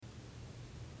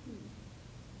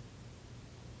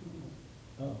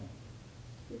Oh.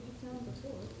 We had sound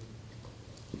before.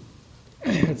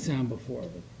 Had sound before.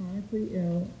 The chronically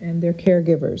ill and their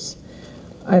caregivers.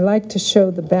 I like to show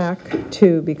the back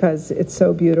too because it's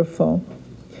so beautiful.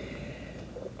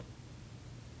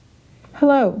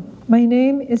 Hello, my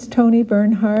name is Toni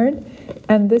Bernhard,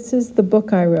 and this is the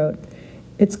book I wrote.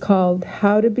 It's called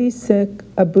How to Be Sick,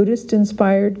 a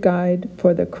Buddhist-inspired guide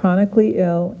for the chronically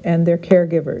ill and their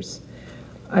caregivers.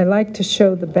 I like to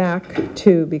show the back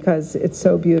too because it's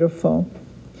so beautiful.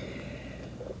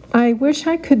 I wish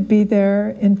I could be there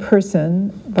in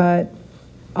person, but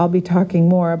I'll be talking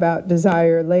more about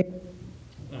desire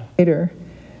later.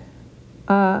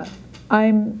 The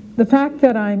fact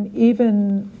that I'm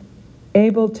even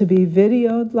able to be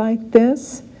videoed like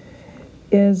this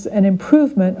is an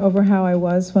improvement over how I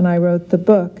was when I wrote the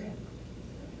book.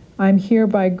 I'm here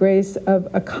by grace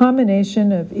of a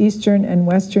combination of Eastern and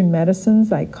Western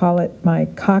medicines, I call it my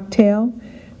cocktail,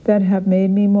 that have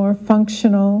made me more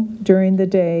functional during the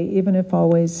day, even if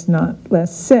always not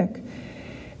less sick.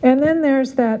 And then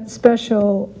there's that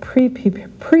special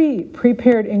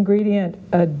pre-prepared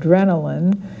ingredient,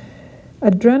 adrenaline.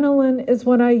 Adrenaline is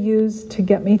what I use to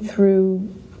get me through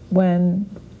when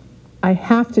I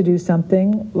have to do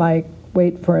something, like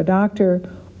wait for a doctor,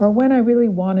 or when I really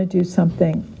want to do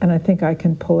something and I think I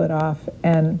can pull it off,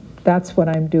 and that's what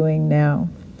I'm doing now.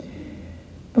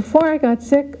 Before I got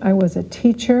sick, I was a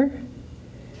teacher.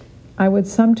 I would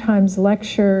sometimes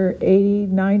lecture 80,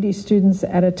 90 students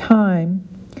at a time.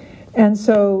 And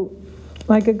so,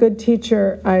 like a good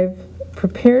teacher, I've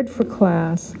prepared for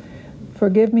class.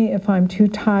 Forgive me if I'm too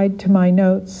tied to my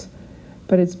notes,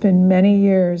 but it's been many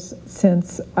years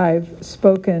since I've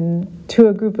spoken to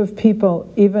a group of people,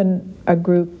 even a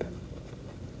group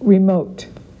remote.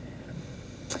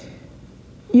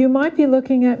 You might be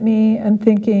looking at me and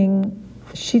thinking,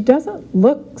 she doesn't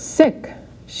look sick.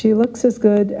 She looks as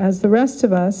good as the rest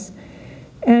of us.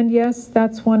 And yes,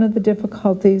 that's one of the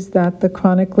difficulties that the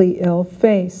chronically ill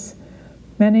face.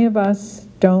 Many of us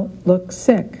don't look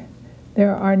sick.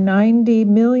 There are 90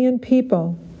 million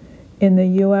people in the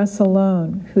US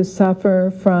alone who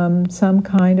suffer from some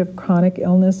kind of chronic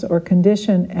illness or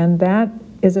condition, and that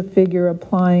is a figure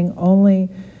applying only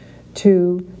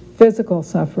to physical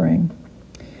suffering.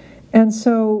 And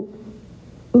so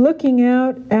looking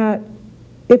out at,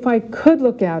 if I could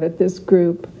look out at this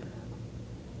group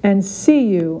and see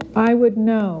you, I would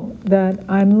know that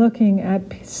I'm looking at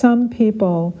some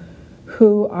people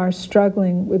who are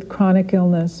struggling with chronic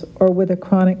illness or with a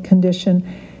chronic condition,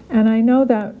 and I know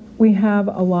that we have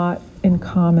a lot in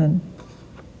common.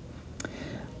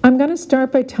 I'm going to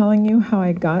start by telling you how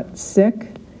I got sick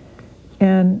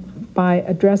and by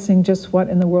addressing just what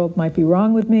in the world might be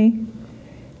wrong with me.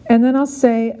 And then I'll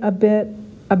say a bit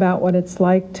about what it's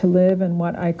like to live in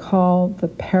what I call the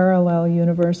parallel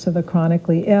universe of the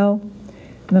chronically ill.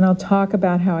 And then I'll talk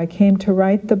about how I came to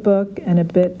write the book and a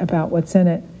bit about what's in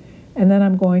it. And then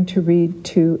I'm going to read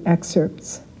 2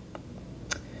 excerpts.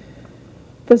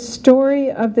 The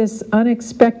story of this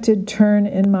unexpected turn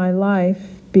in my life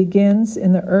begins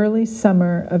in the early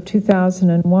summer of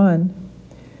 2001,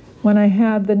 when I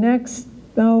had the next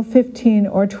 15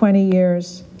 or 20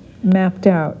 years mapped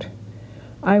out.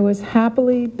 I was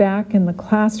happily back in the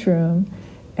classroom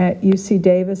at UC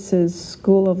Davis's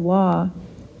School of Law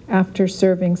after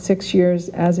serving 6 years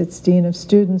as its Dean of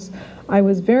Students. I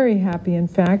was very happy, in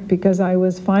fact, because I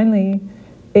was finally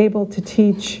able to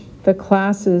teach the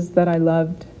classes that I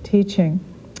loved teaching.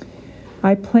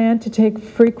 I planned to take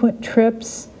frequent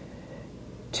trips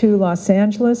to Los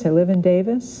Angeles. I live in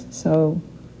Davis, so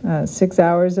 6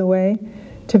 hours away,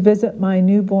 to visit my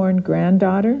newborn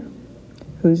granddaughter,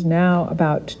 who's now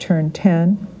about to turn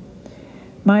 10.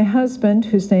 My husband,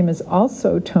 whose name is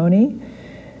also Toni,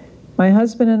 my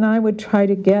husband and I would try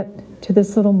to get to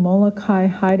this little Molokai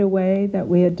hideaway that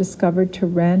we had discovered to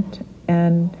rent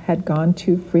and had gone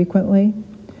to frequently.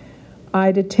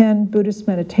 I'd attend Buddhist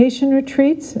meditation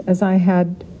retreats, as I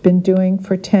had been doing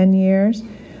for 10 years,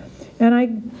 and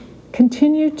I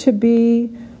continued to be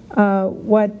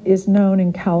what is known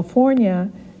in California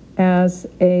as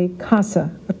a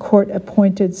CASA, a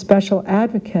court-appointed special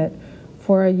advocate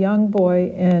for a young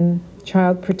boy in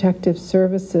Child Protective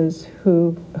Services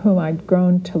whom I'd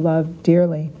grown to love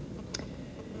dearly.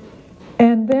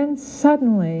 And then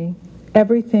suddenly,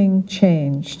 everything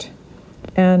changed.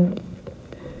 And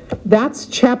that's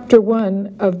chapter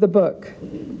 1 of the book.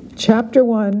 Chapter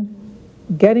 1,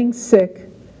 Getting Sick,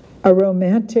 a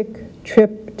Romantic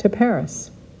Trip to Paris.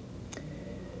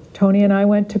 Toni and I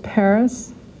went to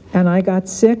Paris, and I got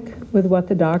sick with what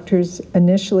the doctors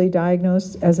initially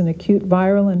diagnosed as an acute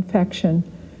viral infection,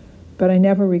 but I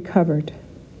never recovered.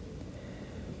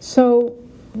 So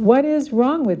what is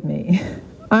wrong with me?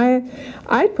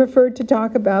 I'd prefer to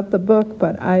talk about the book,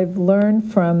 but I've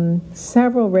learned from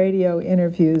several radio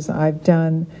interviews I've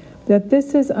done that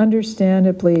this is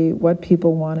understandably what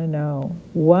people want to know.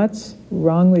 What's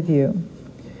wrong with you?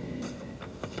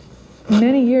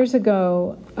 Many years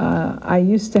ago, I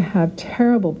used to have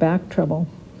terrible back trouble.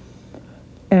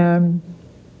 And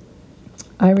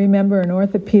I remember an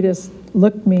orthopedist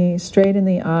looked me straight in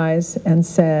the eyes and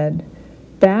said,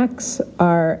 "Backs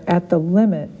are at the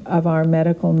limit of our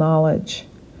medical knowledge."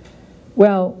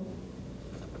 Well,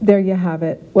 there you have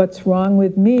it. What's wrong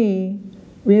with me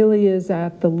really is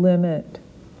at the limit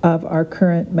of our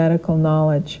current medical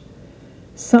knowledge.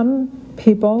 Some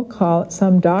people call it,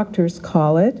 some doctors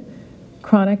call it,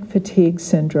 chronic fatigue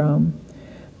syndrome.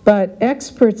 But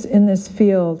experts in this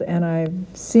field, and I've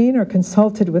seen or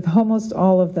consulted with almost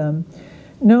all of them,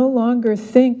 no longer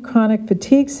think chronic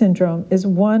fatigue syndrome is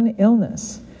one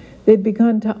illness. They've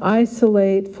begun to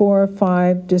isolate 4 or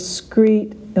 5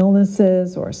 discrete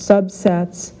illnesses or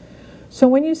subsets. So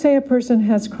when you say a person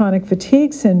has chronic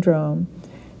fatigue syndrome,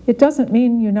 it doesn't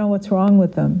mean you know what's wrong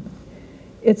with them.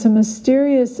 It's a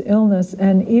mysterious illness,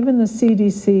 and even the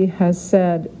CDC has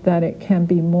said that it can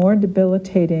be more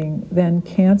debilitating than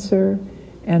cancer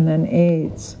and than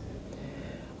AIDS.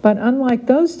 But unlike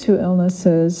those 2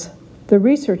 illnesses, the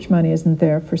research money isn't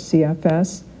there for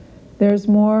CFS. There's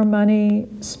more money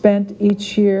spent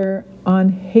each year on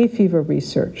hay fever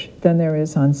research than there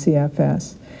is on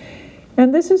CFS.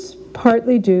 And this is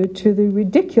partly due to the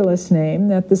ridiculous name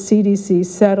that the CDC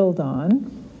settled on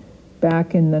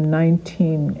back in the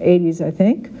 1980s, I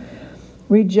think,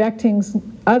 rejecting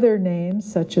other names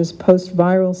such as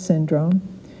post-viral syndrome.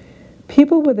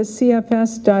 People with a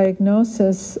CFS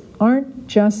diagnosis aren't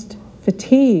just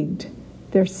fatigued,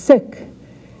 they're sick.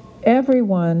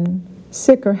 Everyone,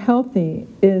 sick or healthy,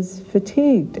 is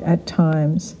fatigued at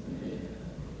times.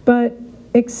 But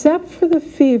except for the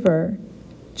fever,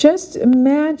 just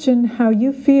imagine how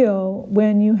you feel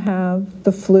when you have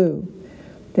the flu.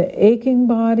 The aching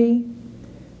body,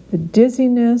 the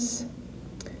dizziness,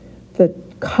 the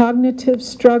cognitive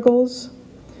struggles,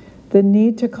 the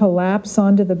need to collapse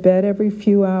onto the bed every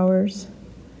few hours.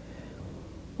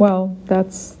 Well,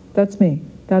 that's me.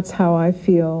 That's how I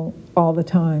feel all the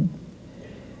time.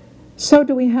 So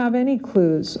do we have any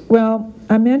clues? Well,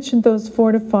 I mentioned those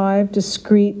 4 to 5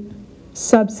 discrete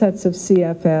subsets of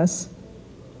CFS.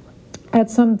 At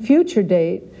some future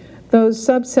date, those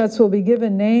subsets will be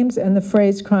given names and the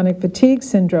phrase chronic fatigue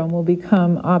syndrome will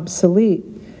become obsolete.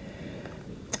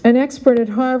 An expert at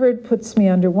Harvard puts me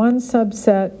under one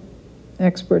subset,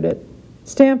 expert at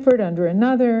Stanford under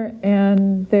another,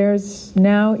 and there's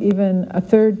now even a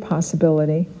third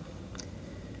possibility.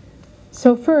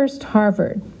 So first,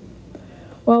 Harvard.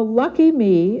 Well, lucky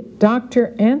me,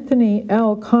 Dr. Anthony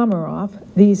L. Komaroff,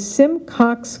 the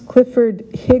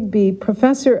Simcox-Clifford-Higbee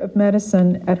Professor of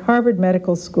Medicine at Harvard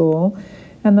Medical School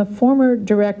and the former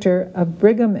director of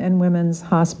Brigham and Women's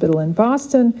Hospital in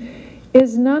Boston,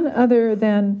 is none other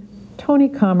than Toni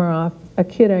Komaroff, a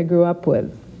kid I grew up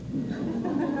with.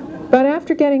 But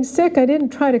after getting sick, I didn't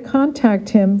try to contact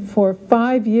him for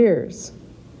 5 years.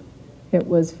 It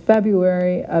was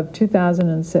February of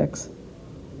 2006.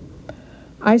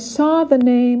 I saw the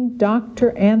name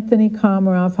Dr. Anthony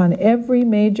Komaroff on every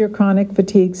major chronic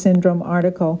fatigue syndrome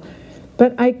article,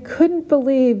 but I couldn't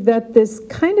believe that this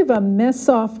kind of a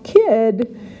mess-off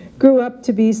kid grew up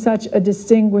to be such a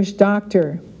distinguished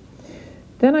doctor.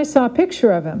 Then I saw a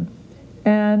picture of him,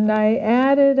 and I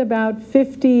added about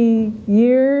 50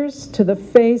 years to the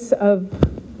face of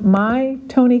my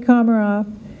Toni Komaroff,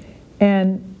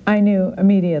 and I knew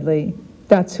immediately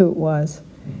that's who it was.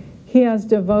 He has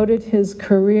devoted his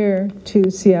career to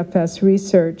CFS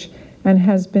research and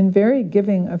has been very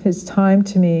giving of his time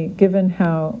to me, given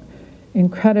how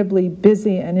incredibly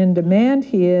busy and in demand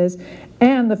he is,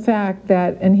 and the fact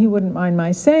that, and he wouldn't mind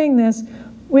my saying this,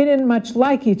 we didn't much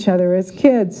like each other as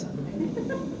kids.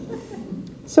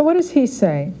 So what does he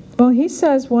say? Well, he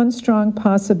says one strong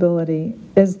possibility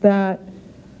is that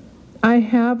I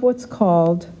have what's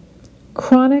called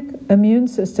chronic immune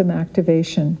system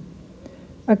activation,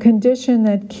 a condition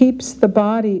that keeps the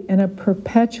body in a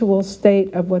perpetual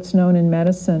state of what's known in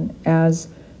medicine as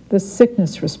the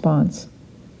sickness response.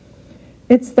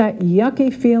 It's that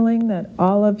yucky feeling that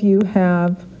all of you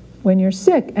have when you're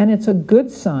sick, and it's a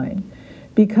good sign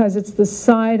because it's the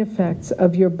side effects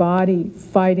of your body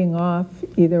fighting off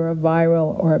either a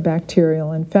viral or a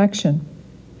bacterial infection.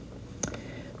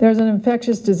 There's an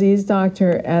infectious disease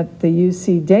doctor at the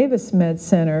UC Davis Med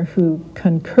Center who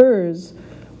concurs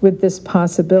with this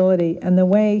possibility, and the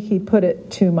way he put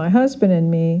it to my husband and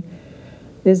me,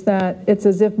 is that it's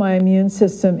as if my immune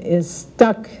system is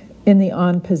stuck in the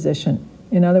on position.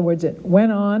 In other words, it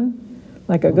went on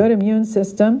like a good immune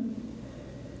system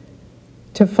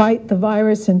to fight the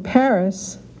virus in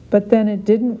Paris, but then it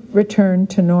didn't return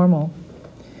to normal.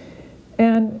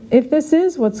 And if this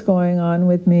is what's going on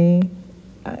with me,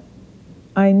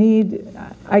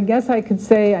 I guess I could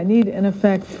say I need, in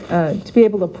effect, to be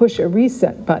able to push a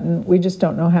reset button. We just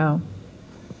don't know how.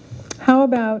 How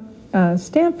about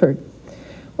Stanford?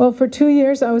 Well, for 2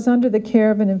 years, I was under the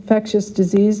care of an infectious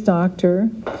disease doctor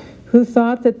who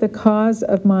thought that the cause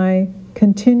of my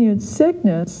continued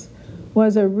sickness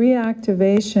was a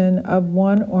reactivation of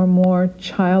one or more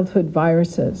childhood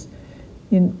viruses,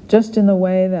 just in the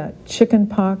way that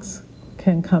chickenpox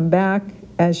can come back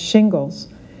as shingles.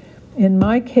 In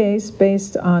my case,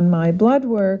 based on my blood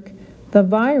work, the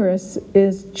virus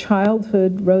is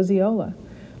childhood roseola,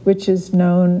 which is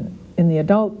known in the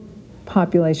adult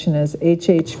population as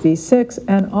HHV6,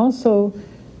 and also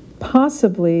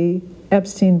possibly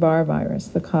Epstein-Barr virus,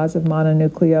 the cause of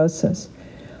mononucleosis.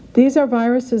 These are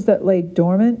viruses that lay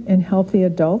dormant in healthy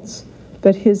adults,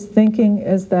 but his thinking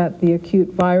is that the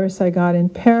acute virus I got in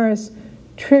Paris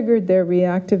triggered their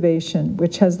reactivation,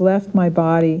 which has left my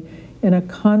body in a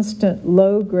constant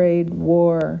low-grade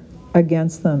war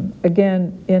against them,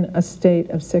 again, in a state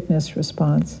of sickness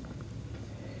response.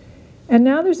 And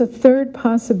now there's a third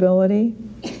possibility.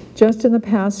 Just in the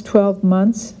past 12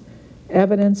 months,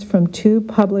 evidence from 2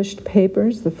 published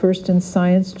papers, the first in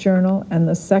Science Journal and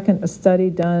the second a study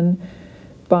done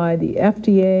by the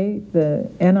FDA, the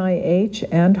NIH,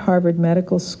 and Harvard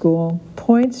Medical School,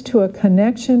 points to a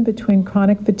connection between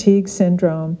chronic fatigue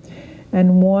syndrome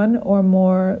and one or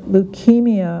more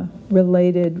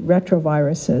leukemia-related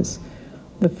retroviruses.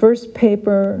 The first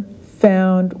paper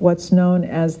found what's known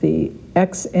as the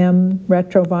XM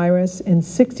retrovirus in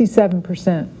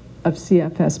 67% of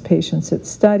CFS patients it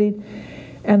studied,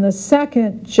 and the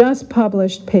second, just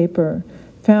published paper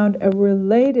found a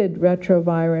related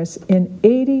retrovirus in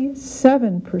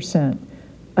 87%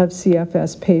 of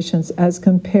CFS patients as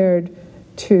compared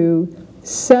to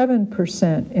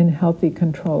 7% in healthy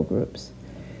control groups.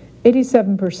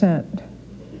 87%.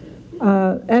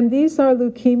 And these are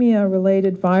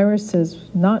leukemia-related viruses,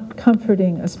 not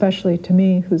comforting, especially to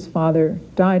me, whose father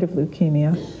died of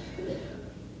leukemia.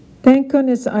 Thank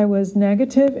goodness I was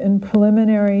negative in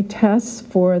preliminary tests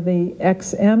for the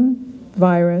XM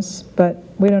virus, but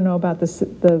we don't know about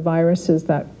the viruses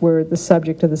that were the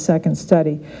subject of the second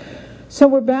study. So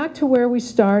we're back to where we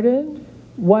started.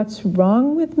 What's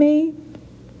wrong with me?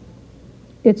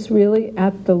 It's really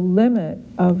at the limit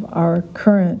of our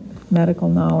current medical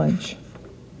knowledge.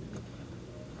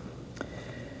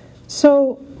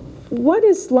 So what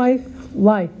is life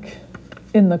like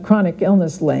in the chronic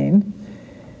illness lane?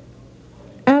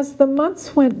 As the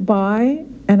months went by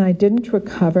and I didn't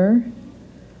recover,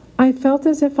 I felt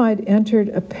as if I'd entered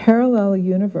a parallel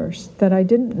universe that I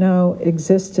didn't know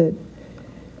existed.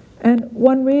 And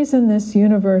one reason this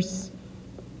universe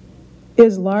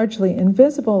is largely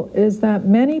invisible is that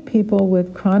many people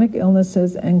with chronic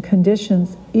illnesses and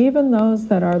conditions, even those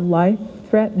that are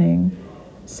life-threatening,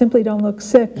 simply don't look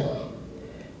sick.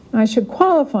 I should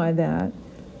qualify that.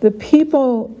 The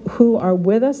people who are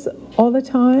with us all the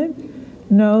time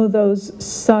know those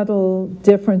subtle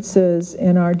differences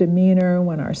in our demeanor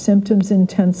when our symptoms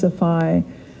intensify.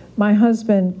 My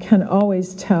husband can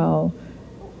always tell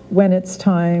when it's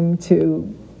time to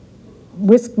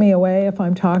whisk me away if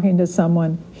I'm talking to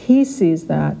someone. He sees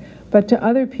that. But to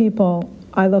other people,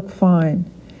 I look fine.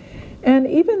 And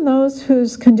even those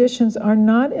whose conditions are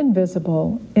not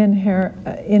invisible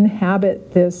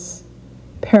inhabit this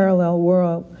parallel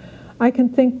world. I can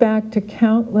think back to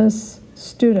countless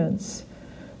students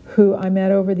who I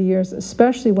met over the years,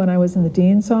 especially when I was in the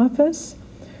dean's office,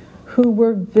 who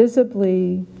were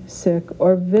visibly sick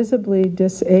or visibly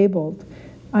disabled.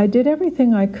 I did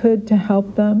everything I could to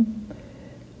help them,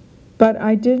 but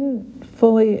I didn't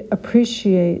fully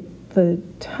appreciate the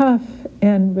tough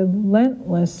and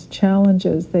relentless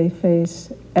challenges they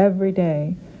face every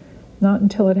day, not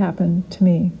until it happened to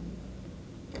me.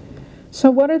 So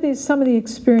what are some of the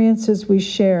experiences we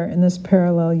share in this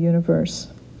parallel universe?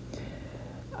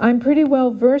 I'm pretty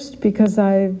well versed because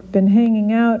I've been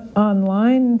hanging out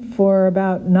online for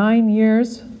about 9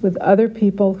 years with other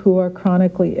people who are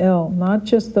chronically ill, not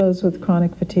just those with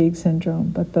chronic fatigue syndrome,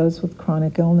 but those with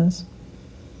chronic illness.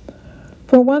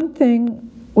 For one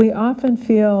thing, we often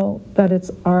feel that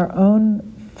it's our own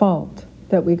fault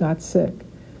that we got sick,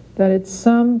 that it's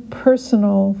some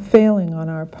personal failing on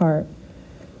our part.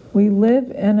 We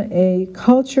live in a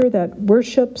culture that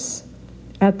worships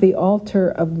at the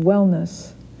altar of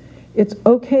wellness, It's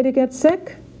okay to get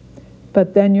sick,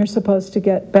 but then you're supposed to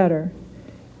get better.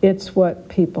 It's what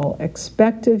people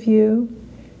expect of you.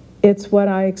 It's what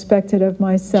I expected of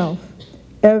myself.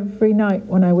 Every night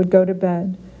when I would go to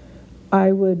bed,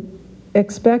 I would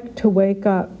expect to wake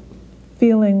up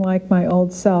feeling like my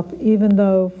old self, even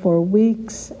though for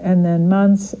weeks and then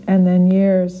months and then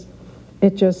years,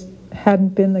 it just hadn't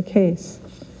been the case.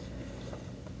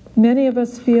 Many of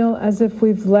us feel as if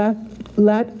we've let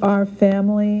our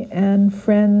family and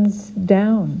friends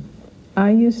down. I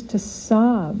used to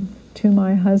sob to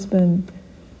my husband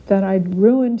that I'd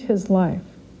ruined his life,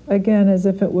 again, as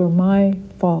if it were my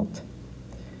fault.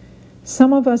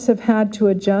 Some of us have had to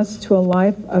adjust to a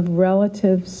life of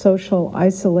relative social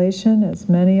isolation as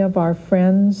many of our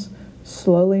friends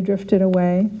slowly drifted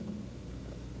away.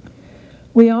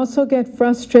 We also get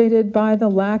frustrated by the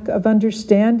lack of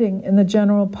understanding in the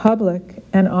general public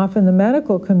and often the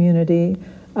medical community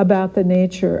about the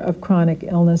nature of chronic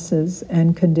illnesses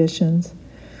and conditions.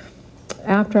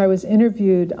 After I was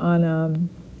interviewed on a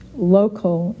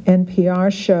local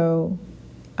NPR show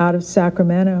out of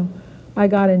Sacramento, I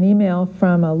got an email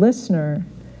from a listener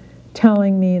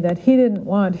telling me that he didn't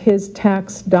want his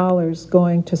tax dollars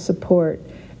going to support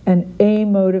an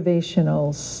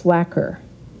amotivational slacker.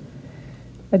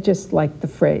 I just like the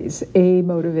phrase,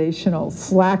 amotivational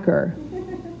slacker.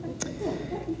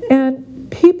 And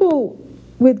people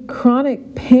with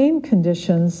chronic pain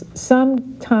conditions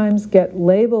sometimes get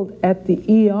labeled at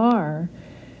the ER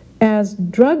as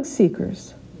drug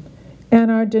seekers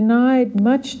and are denied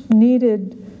much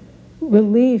needed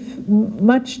relief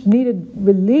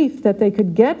that they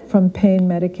could get from pain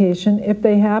medication if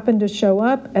they happen to show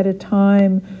up at a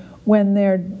time when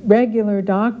their regular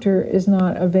doctor is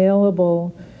not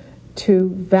available to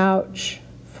vouch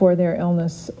for their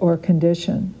illness or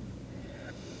condition.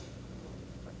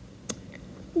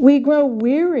 We grow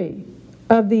weary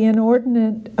of the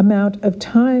inordinate amount of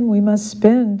time we must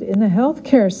spend in the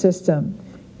healthcare system.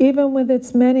 Even with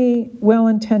its many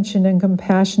well-intentioned and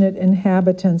compassionate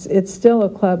inhabitants, it's still a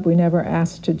club we never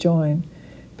asked to join.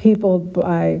 Peopled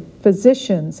by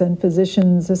physicians and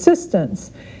physicians'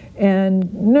 assistants,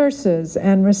 and nurses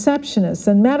and receptionists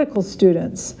and medical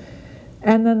students,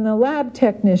 and then the lab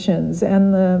technicians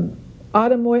and the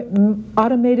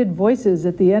automated voices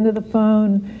at the end of the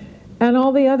phone, and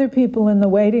all the other people in the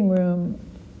waiting room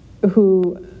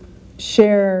who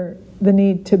share the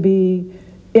need to be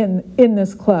in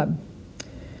this club.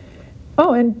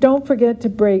 Oh, and don't forget to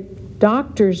break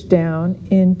doctors down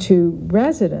into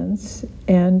residents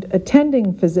and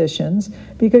attending physicians,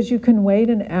 because you can wait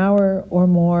an hour or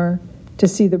more to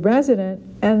see the resident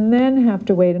and then have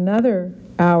to wait another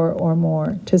hour or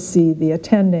more to see the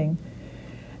attending.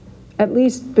 At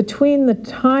least between the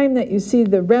time that you see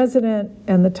the resident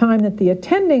and the time that the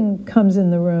attending comes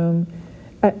in the room,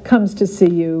 comes to see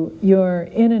you, you're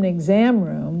in an exam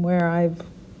room where I've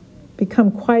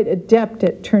become quite adept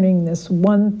at turning this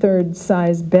 1/3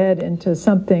 size bed into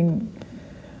something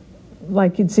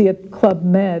like you'd see at Club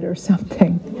Med or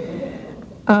something.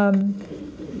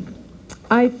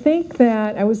 I think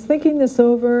that, I was thinking this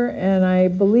over, and I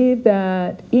believe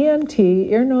that ENT,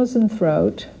 ear, nose, and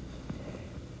throat,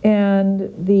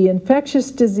 and the infectious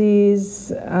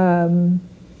disease, an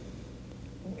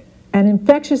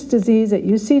infectious disease at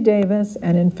UC Davis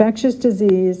and infectious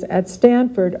disease at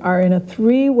Stanford are in a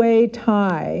 3-way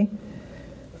tie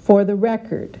for the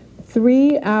record.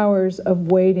 3 hours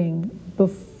of waiting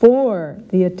before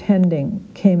the attending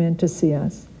came in to see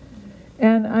us.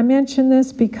 And I mention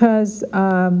this because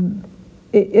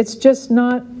it's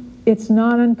not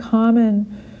uncommon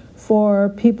for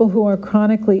people who are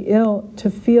chronically ill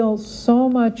to feel so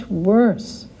much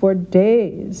worse for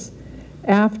days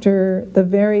after the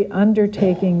very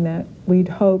undertaking that we'd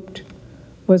hoped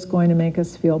was going to make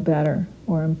us feel better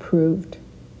or improved.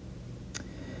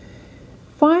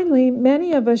 Finally,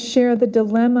 many of us share the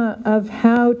dilemma of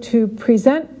how to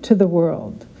present to the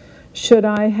world. Should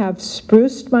I have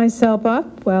spruced myself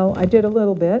up? Well, I did a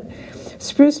little bit.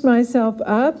 Spruced myself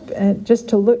up and just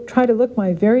to try to look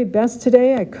my very best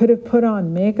today. I could have put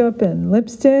on makeup and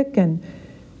lipstick, and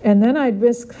then I'd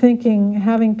risk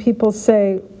having people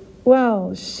say,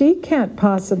 well, she can't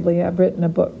possibly have written a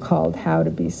book called How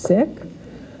to Be Sick.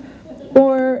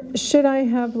 Or should I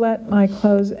have let my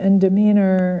clothes and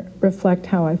demeanor reflect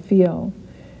how I feel?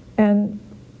 And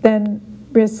then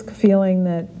risk feeling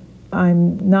that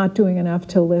I'm not doing enough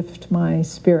to lift my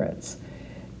spirits.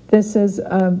 This is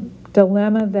a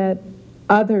dilemma that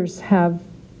others have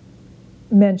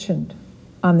mentioned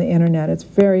on the internet. It's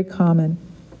very common.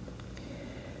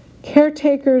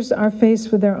 Caretakers are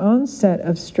faced with their own set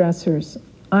of stressors.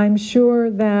 I'm sure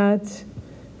that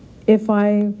if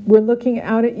I were looking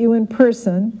out at you in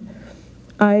person,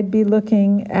 I'd be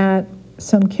looking at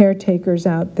some caretakers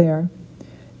out there.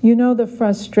 You know the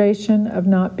frustration of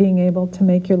not being able to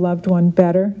make your loved one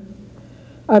better,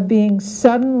 of being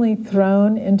suddenly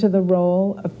thrown into the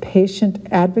role of patient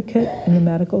advocate in the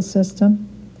medical system,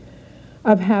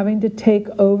 of having to take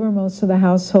over most of the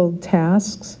household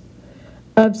tasks,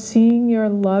 of seeing your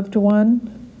loved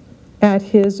one at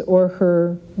his or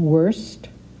her worst.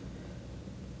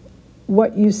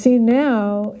 What you see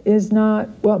now is not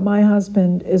what my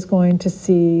husband is going to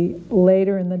see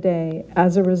later in the day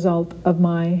as a result of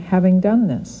my having done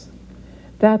this.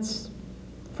 That's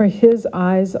for his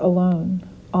eyes alone.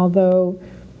 Although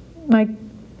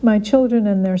my children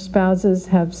and their spouses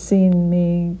have seen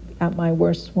me at my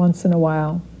worst once in a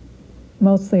while.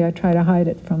 Mostly I try to hide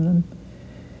it from them.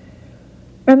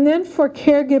 And then for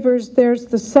caregivers, there's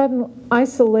the sudden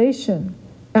isolation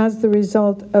as the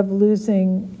result of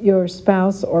losing your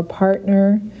spouse or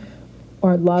partner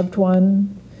or loved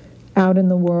one out in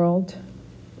the world.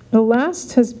 The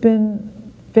last has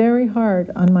been very hard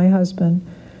on my husband.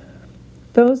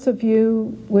 Those of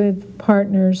you with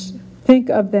partners, think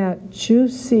of that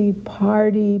juicy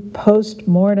party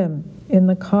post-mortem in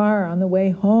the car on the way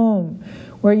home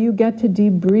where you get to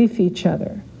debrief each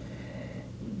other.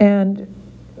 And,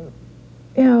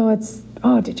 you know, it's,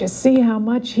 oh, did you see how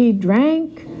much he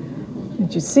drank?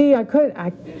 Did you see, I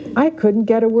couldn't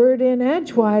get a word in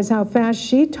edgewise how fast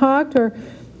she talked. Or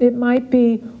it might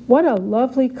be, what a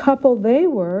lovely couple they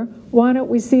were. Why don't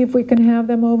we see if we can have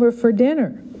them over for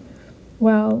dinner?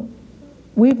 Well,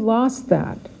 we've lost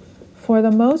that. For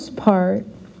the most part,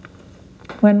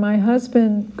 when my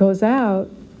husband goes out,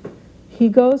 he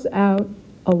goes out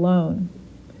alone.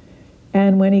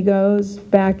 And when he goes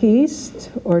back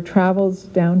east or travels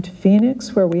down to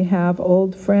Phoenix where we have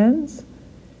old friends,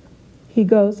 he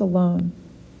goes alone.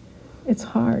 It's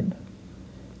hard,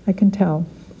 I can tell.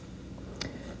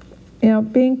 You know,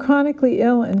 being chronically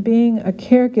ill and being a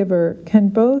caregiver can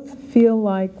both feel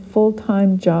like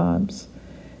full-time jobs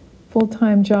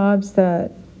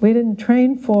that we didn't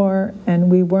train for and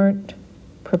we weren't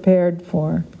prepared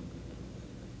for.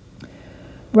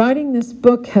 Writing this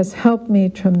book has helped me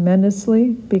tremendously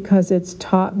because it's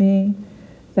taught me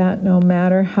that no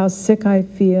matter how sick I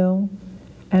feel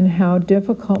and how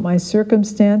difficult my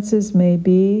circumstances may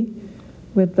be,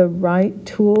 with the right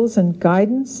tools and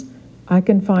guidance, I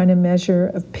can find a measure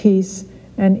of peace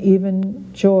and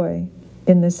even joy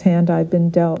in this hand I've been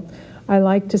dealt. I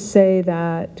like to say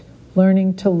that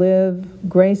learning to live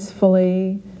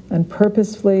gracefully and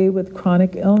purposefully with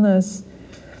chronic illness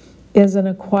is an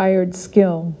acquired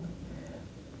skill.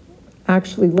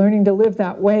 Actually, learning to live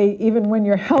that way, even when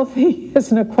you're healthy,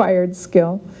 is an acquired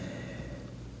skill.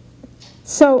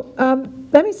 So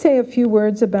let me say a few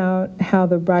words about how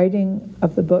the writing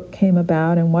of the book came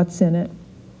about and what's in it,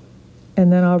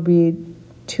 and then I'll read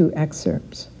 2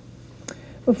 excerpts.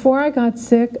 Before I got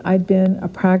sick, I'd been a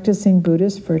practicing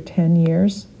Buddhist for 10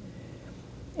 years.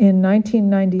 In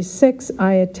 1996,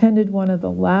 I attended one of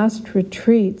the last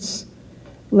retreats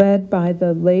led by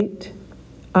the late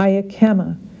Ayya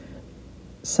Khema.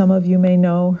 Some of you may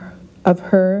know of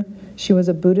her. She was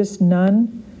a Buddhist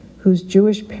nun whose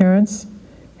Jewish parents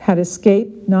had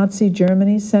escaped Nazi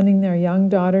Germany, sending their young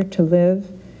daughter to live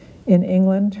in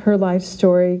England. Her life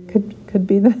story could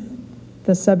be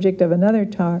the subject of another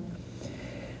talk.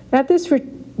 But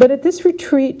at this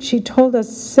retreat, she told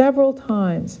us several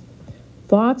times,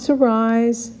 thoughts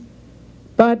arise,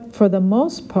 but for the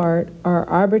most part are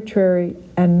arbitrary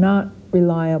and not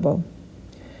reliable.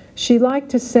 She liked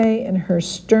to say in her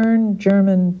stern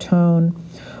German tone,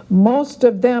 most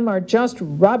of them are just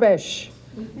rubbish,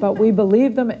 but we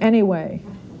believe them anyway.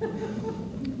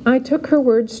 I took her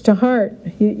words to heart.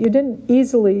 You didn't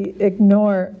easily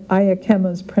ignore Ayya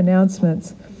Khema's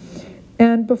pronouncements.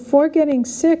 And before getting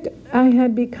sick, I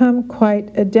had become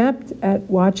quite adept at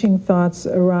watching thoughts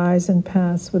arise and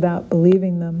pass without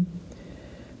believing them.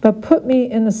 But put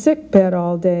me in the sick bed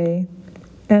all day,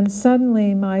 and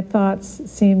suddenly my thoughts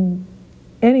seemed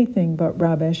anything but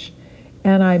rubbish,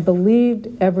 and I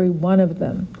believed every one of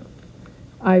them.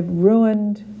 I've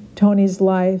ruined Toni's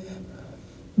life,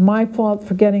 my fault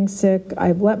for getting sick,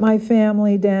 I've let my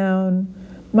family down,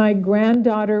 my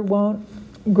granddaughter won't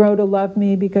grow to love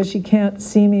me because she can't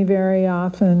see me very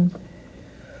often.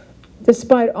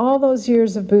 Despite all those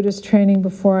years of Buddhist training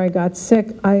before I got sick,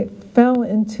 I fell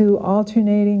into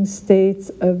alternating states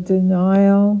of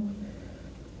denial,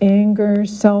 anger,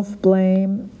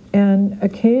 self-blame, and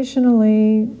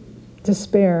occasionally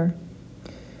despair.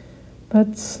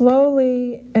 But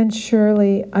slowly and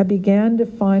surely, I began to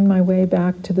find my way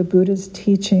back to the Buddha's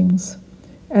teachings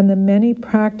and the many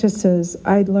practices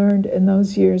I'd learned in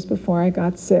those years before I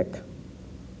got sick.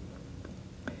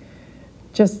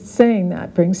 Just saying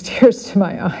that brings tears to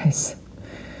my eyes.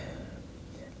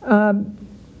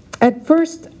 At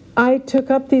first, I took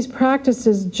up these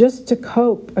practices just to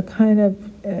cope, a kind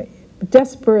of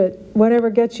desperate, whatever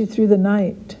gets you through the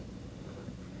night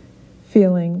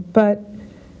feeling. But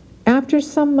after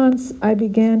some months, I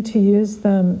began to use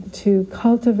them to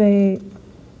cultivate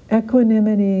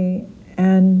equanimity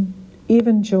and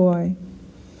even joy.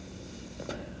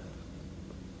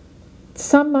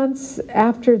 Some months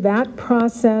after that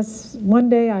process, one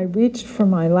day I reached for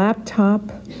my laptop.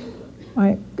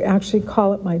 I actually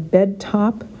call it my bed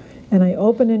top. And I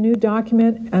opened a new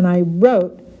document and I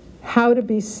wrote, "How to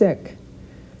be sick."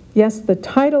 Yes, the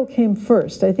title came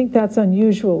first. I think that's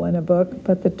unusual in a book,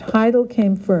 but the title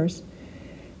came first.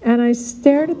 And I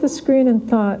stared at the screen and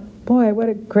thought, boy, what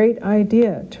a great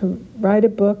idea to write a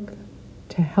book,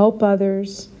 to help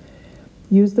others,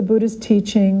 use the Buddhist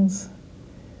teachings.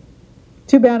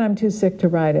 Too bad I'm too sick to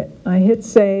write it. I hit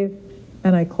save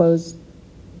and I closed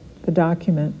the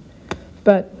document.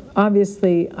 But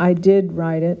obviously I did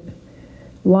write it,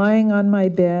 lying on my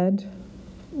bed,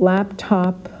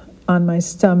 laptop on my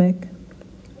stomach,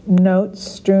 notes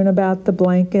strewn about the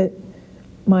blanket,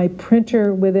 my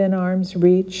printer within arm's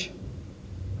reach.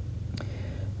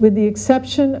 With the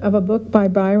exception of a book by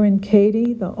Byron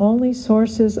Katie, the only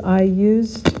sources I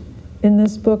used in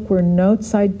this book were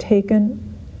notes I'd taken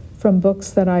from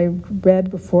books that I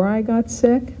read before I got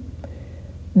sick,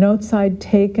 notes I'd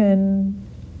taken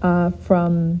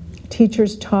from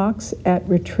teachers' talks at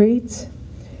retreats,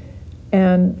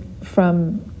 and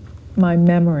from my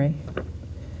memory.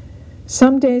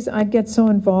 Some days I'd get so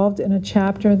involved in a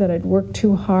chapter that I'd work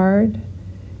too hard,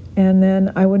 and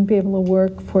then I wouldn't be able to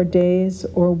work for days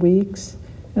or weeks.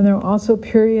 And there were also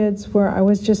periods where I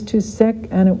was just too sick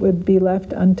and it would be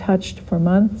left untouched for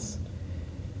months.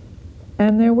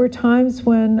 And there were times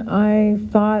when I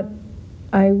thought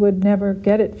I would never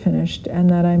get it finished and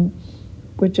that I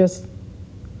would just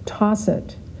toss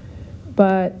it.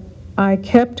 But I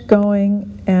kept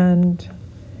going and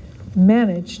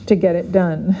managed to get it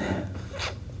done.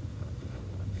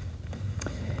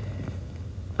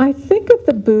 I think of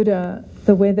the Buddha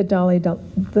the way the Dalai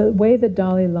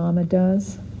Lama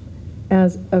does,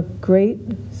 as a great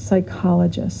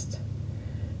psychologist.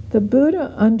 The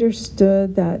Buddha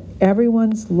understood that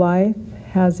everyone's life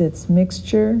has its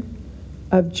mixture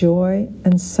of joy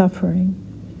and suffering.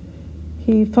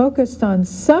 He focused on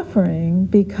suffering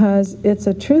because it's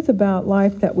a truth about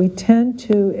life that we tend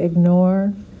to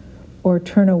ignore or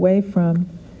turn away from.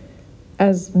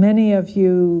 As many of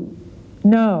you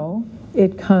know,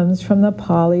 it comes from the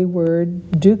Pali word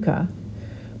dukkha,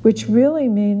 which really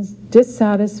means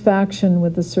dissatisfaction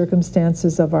with the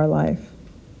circumstances of our life.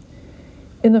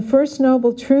 In the First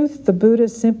Noble Truth, the Buddha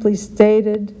simply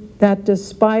stated that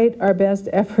despite our best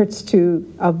efforts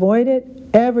to avoid it,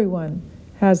 everyone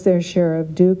has their share of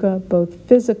dukkha, both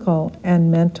physical and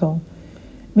mental,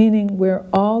 meaning we're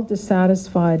all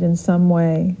dissatisfied in some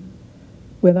way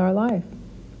with our life.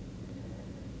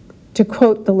 To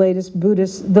quote the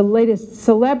latest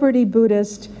celebrity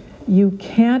Buddhist, you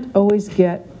can't always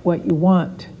get what you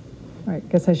want. Or I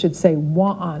guess I should say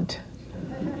want.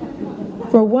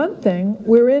 For one thing,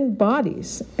 we're in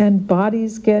bodies, and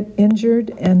bodies get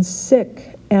injured and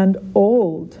sick and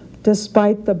old,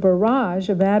 despite the barrage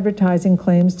of advertising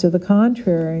claims to the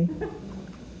contrary.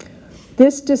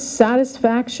 This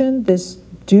dissatisfaction, this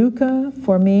dukkha,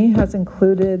 for me, has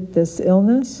included this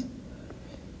illness.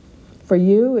 For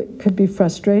you, it could be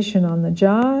frustration on the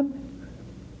job,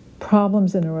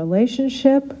 problems in a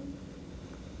relationship,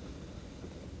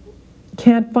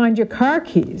 can't find your car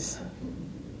keys,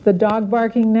 the dog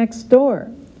barking next door.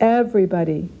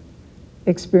 Everybody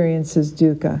experiences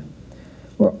dukkha.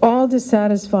 We're all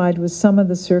dissatisfied with some of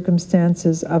the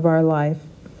circumstances of our life,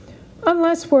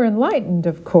 unless we're enlightened,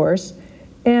 of course,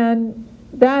 and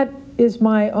that is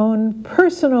my own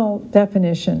personal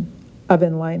definition of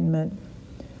enlightenment.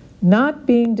 Not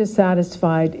being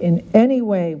dissatisfied in any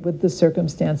way with the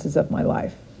circumstances of my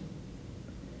life.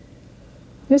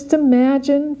 Just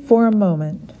imagine for a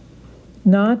moment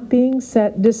not being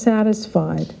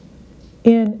dissatisfied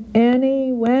in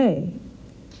any way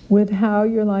with how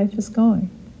your life is going.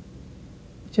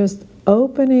 Just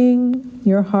opening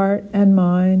your heart and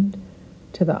mind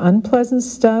to the unpleasant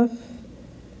stuff,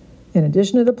 in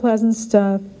addition to the pleasant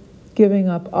stuff, giving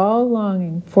up all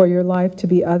longing for your life to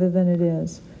be other than it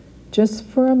is. Just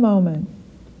for a moment,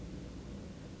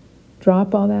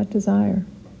 drop all that desire.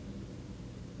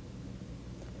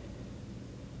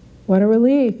 What a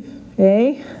relief,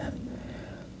 eh?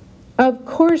 Of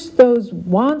course, those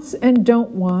wants and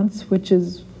don't wants, which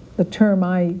is the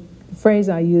phrase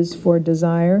I use for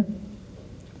desire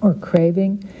or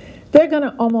craving, they're going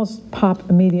to almost pop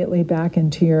immediately back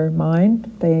into your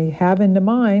mind. They have into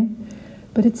mine,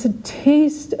 but it's a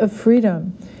taste of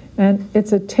freedom. And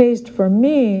it's a taste for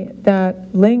me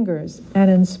that lingers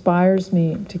and inspires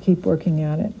me to keep working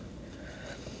at it.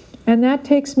 And that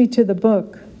takes me to the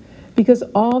book, because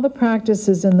all the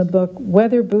practices in the book,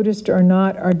 whether Buddhist or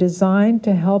not, are designed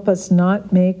to help us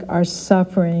not make our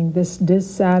suffering, this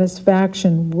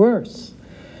dissatisfaction, worse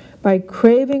by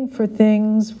craving for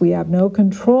things we have no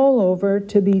control over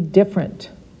to be different.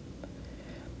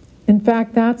 In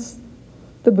fact, that's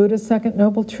the Buddha's second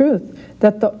noble truth,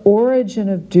 that the origin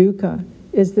of dukkha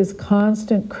is this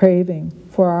constant craving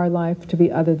for our life to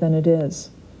be other than it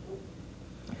is.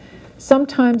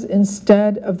 Sometimes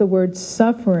instead of the word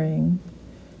suffering,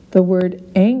 the word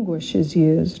anguish is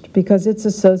used because it's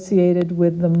associated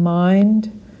with the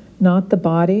mind, not the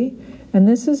body. And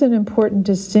this is an important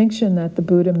distinction that the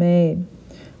Buddha made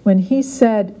when he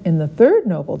said in the third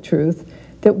noble truth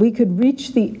that we could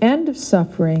reach the end of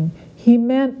suffering. He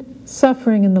meant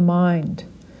suffering in the mind.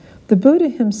 The Buddha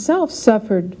himself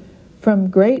suffered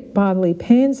from great bodily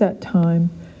pains at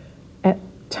times,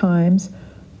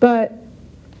 but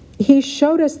he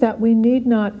showed us that we need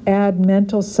not add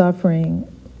mental suffering,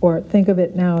 or think of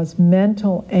it now as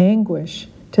mental anguish,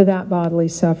 to that bodily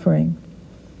suffering.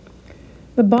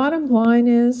 The bottom line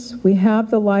is we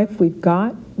have the life we've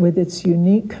got with its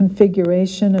unique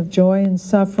configuration of joy and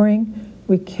suffering.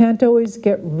 We can't always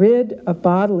get rid of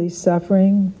bodily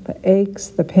suffering, the aches,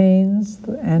 the pains,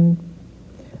 and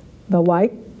the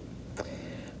like.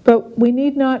 But we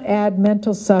need not add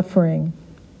mental suffering.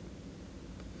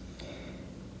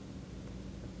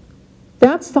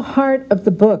 That's the heart of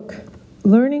the book,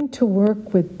 learning to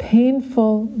work with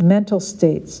painful mental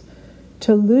states,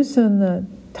 to loosen the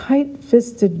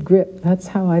tight-fisted grip. That's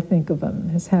how I think of them,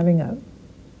 as having a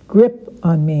grip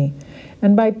on me.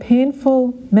 And by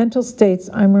painful mental states,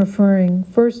 I'm referring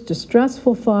first to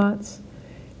stressful thoughts,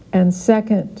 and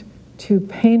second, to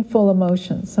painful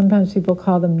emotions. Sometimes people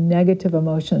call them negative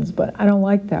emotions, but I don't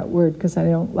like that word because I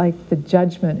don't like the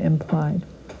judgment implied.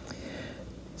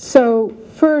 So,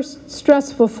 first,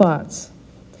 stressful thoughts.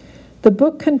 The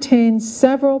book contains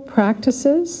several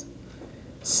practices,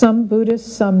 some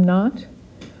Buddhist, some not,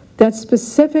 that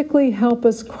specifically help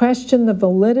us question the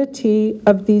validity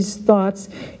of these thoughts,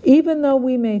 even though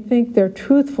we may think their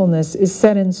truthfulness is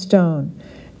set in stone.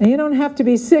 And you don't have to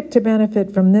be sick to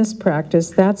benefit from this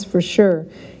practice, that's for sure.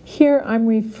 Here I'm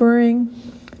referring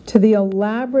to the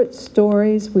elaborate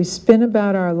stories we spin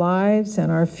about our lives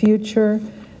and our future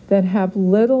that have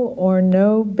little or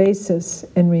no basis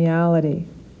in reality.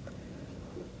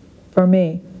 For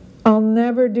me, I'll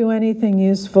never do anything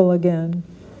useful again.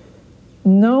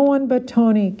 No one but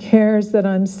Toni cares that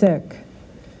I'm sick.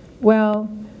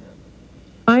 Well,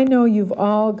 I know you've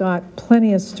all got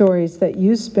plenty of stories that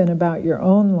you spin about your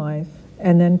own life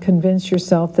and then convince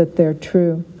yourself that they're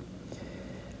true.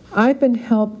 I've been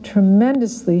helped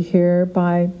tremendously here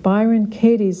by Byron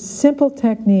Katie's simple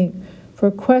technique for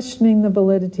questioning the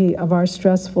validity of our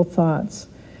stressful thoughts.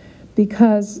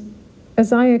 Because,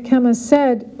 as Ayakema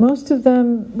said, most of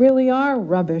them really are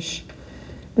rubbish.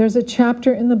 There's a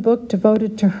chapter in the book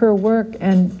devoted to her work,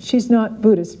 and she's not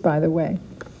Buddhist, by the way.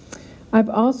 I've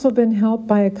also been helped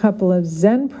by a couple of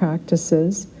Zen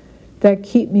practices that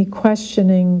keep me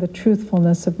questioning the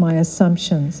truthfulness of my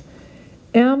assumptions.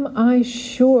 Am I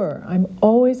sure? I'm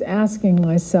always asking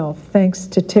myself, thanks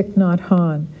to Thich Nhat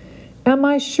Hanh. Am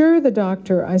I sure the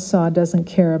doctor I saw doesn't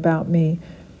care about me?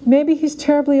 Maybe he's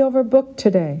terribly overbooked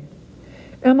today.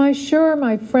 Am I sure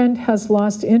my friend has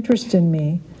lost interest in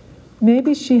me?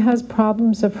 Maybe she has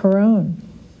problems of her own.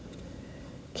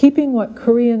 Keeping what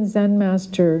Korean Zen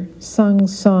master Sung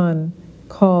San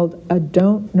called a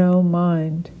don't know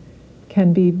mind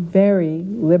can be very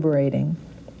liberating.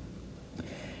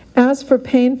 As for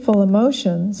painful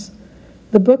emotions,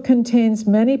 the book contains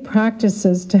many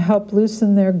practices to help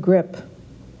loosen their grip.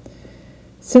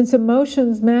 Since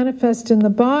emotions manifest in the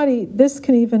body, this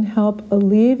can even help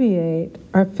alleviate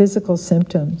our physical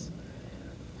symptoms.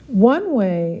 One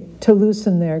way to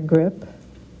loosen their grip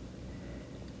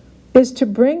is to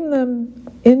bring them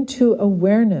into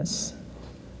awareness.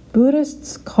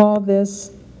 Buddhists call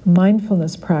this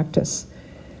mindfulness practice.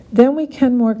 Then we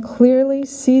can more clearly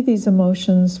see these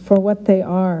emotions for what they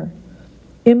are.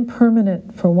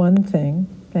 Impermanent for one thing,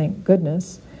 thank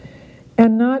goodness,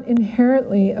 and not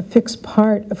inherently a fixed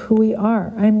part of who we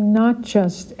are. I'm not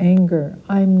just anger.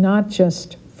 I'm not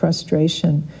just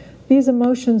frustration. These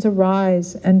emotions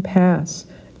arise and pass,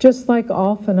 just like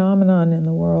all phenomenon in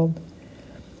the world.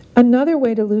 Another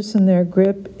way to loosen their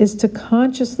grip is to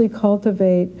consciously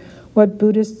cultivate what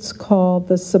Buddhists call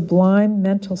the sublime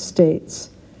mental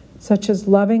states, such as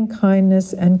loving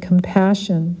kindness and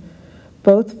compassion,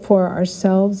 both for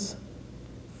ourselves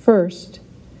first,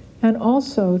 and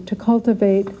also to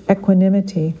cultivate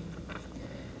equanimity.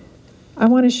 I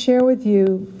want to share with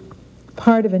you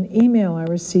part of an email I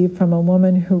received from a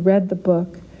woman who read the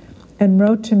book and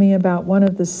wrote to me about one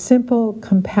of the simple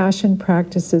compassion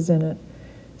practices in it.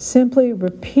 Simply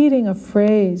repeating a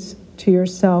phrase to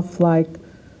yourself like,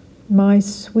 "My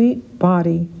sweet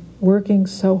body working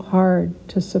so hard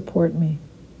to support me.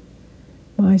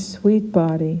 My sweet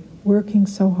body working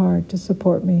so hard to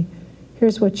support me."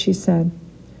 Here's what she said.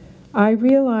 "I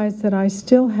realized that I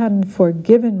still hadn't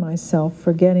forgiven myself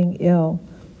for getting ill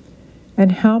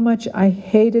and how much I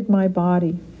hated my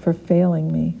body for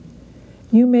failing me.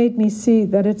 You made me see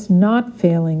that it's not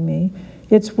failing me.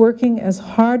 It's working as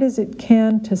hard as it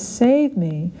can to save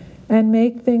me and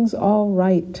make things all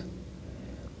right.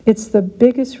 It's the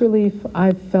biggest relief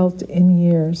I've felt in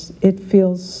years. It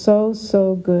feels so,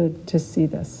 so good to see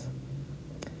this."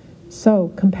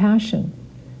 So, compassion,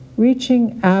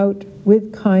 reaching out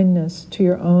with kindness to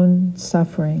your own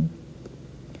suffering.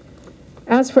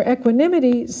 As for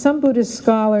equanimity, some Buddhist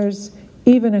scholars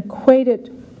even equate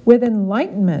it with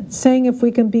enlightenment, saying if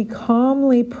we can be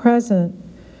calmly present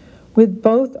with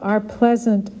both our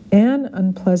pleasant and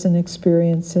unpleasant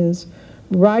experiences,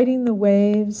 riding the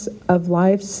waves of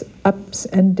life's ups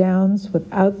and downs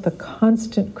without the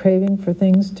constant craving for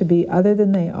things to be other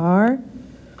than they are,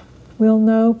 we'll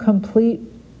know complete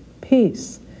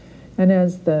peace. And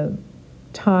as the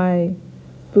Thai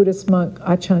Buddhist monk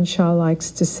Ajahn Chah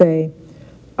likes to say,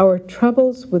 our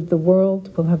troubles with the world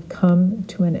will have come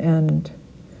to an end.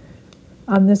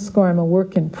 On this score, I'm a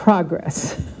work in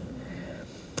progress.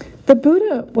 The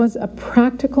Buddha was a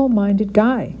practical-minded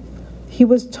guy. He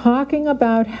was talking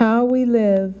about how we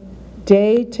live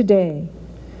day to day.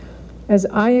 As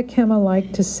Ayakema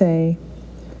liked to say,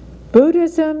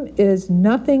 Buddhism is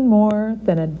nothing more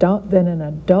than an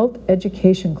adult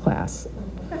education class.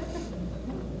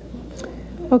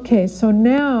 Okay, so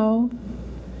now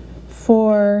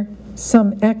for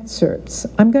some excerpts.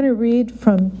 I'm going to read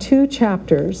from 2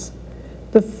 chapters.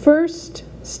 The first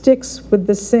sticks with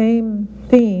the same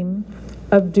theme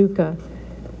of dukkha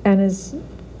and is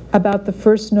about the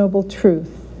First Noble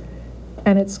Truth,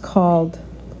 and it's called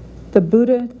The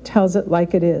Buddha Tells It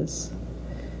Like It Is.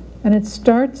 And it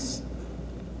starts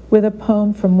with a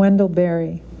poem from Wendell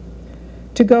Berry.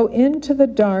 To go into the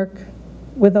dark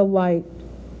with a light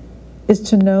is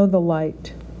to know the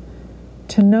light.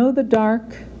 To know the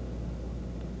dark,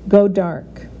 go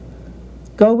dark.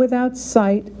 Go without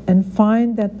sight and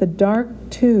find that the dark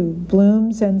too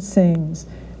blooms and sings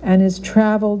and is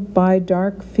traveled by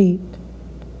dark feet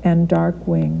and dark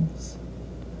wings.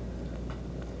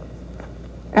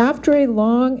 After a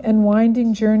long and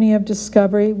winding journey of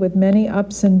discovery with many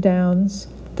ups and downs,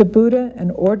 the Buddha,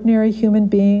 an ordinary human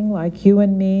being like you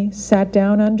and me, sat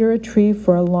down under a tree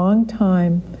for a long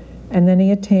time, and then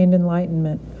he attained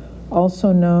enlightenment,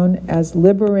 also known as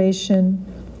liberation,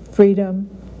 freedom,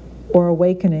 or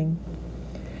awakening.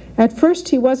 At first,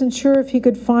 he wasn't sure if he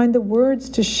could find the words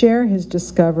to share his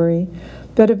discovery,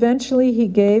 but eventually he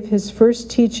gave his first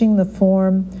teaching the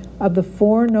form of the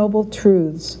Four Noble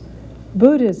Truths.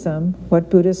 Buddhism, what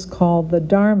Buddhists call the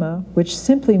Dharma, which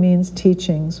simply means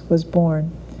teachings, was born.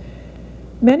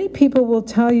 Many people will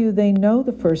tell you they know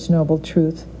the First Noble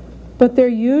Truth, but their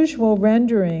usual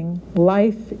rendering,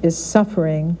 life is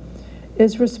suffering,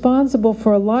 is responsible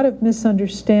for a lot of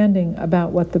misunderstanding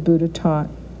about what the Buddha taught.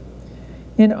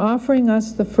 In offering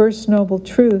us the First Noble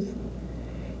Truth,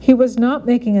 he was not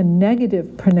making a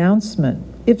negative pronouncement.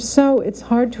 If so, it's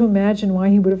hard to imagine why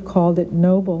he would have called it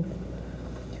noble.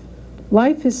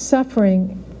 Life is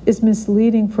suffering is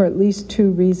misleading for at least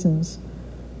 2 reasons.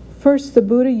 First, the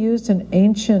Buddha used an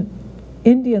ancient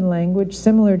Indian language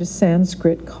similar to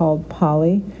Sanskrit called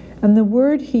Pali, and the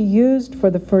word he used for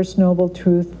the First Noble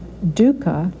Truth,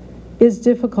 dukkha, is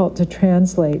difficult to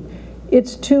translate.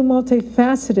 It's too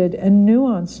multifaceted and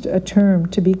nuanced a term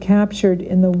to be captured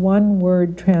in the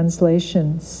one-word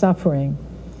translation, suffering.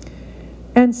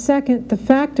 And second, the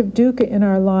fact of dukkha in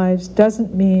our lives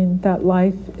doesn't mean that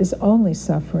life is only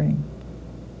suffering.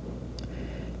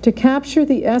 To capture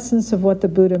the essence of what the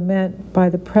Buddha meant by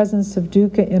the presence of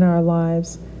dukkha in our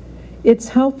lives, it's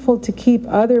helpful to keep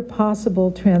other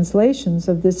possible translations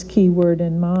of this key word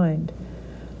in mind.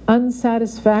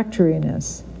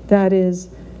 Unsatisfactoriness, that is,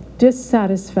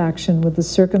 dissatisfaction with the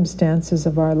circumstances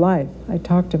of our life. I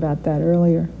talked about that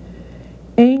earlier.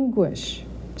 Anguish,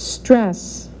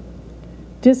 stress,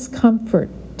 discomfort,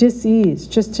 dis-ease,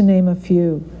 just to name a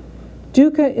few.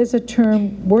 Dukkha is a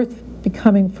term worth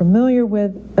becoming familiar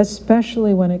with,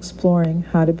 especially when exploring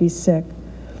how to be sick.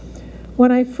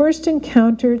 When I first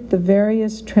encountered the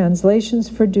various translations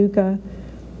for dukkha,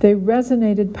 they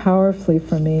resonated powerfully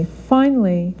for me.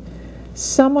 Finally,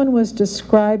 someone was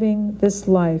describing this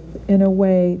life in a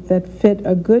way that fit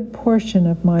a good portion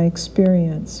of my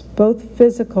experience, both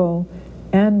physical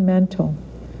and mental.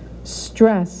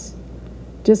 Stress,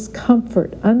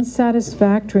 discomfort,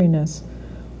 unsatisfactoriness.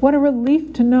 What a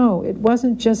relief to know it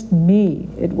wasn't just me,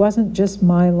 it wasn't just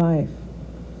my life.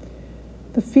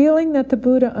 The feeling that the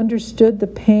Buddha understood the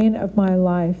pain of my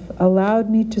life allowed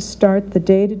me to start the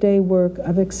day-to-day work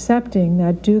of accepting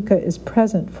that dukkha is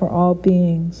present for all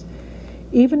beings.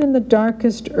 Even in the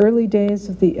darkest early days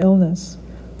of the illness,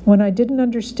 when I didn't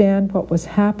understand what was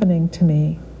happening to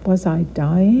me, was I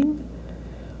dying?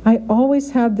 I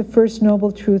always had the First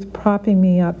Noble Truth propping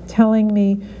me up, telling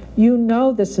me, you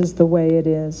know this is the way it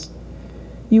is.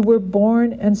 You were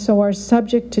born and so are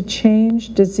subject to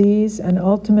change, disease, and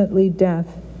ultimately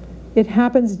death. It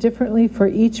happens differently for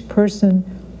each person.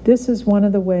 This is one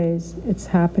of the ways it's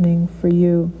happening for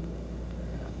you.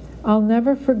 I'll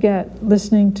never forget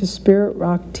listening to Spirit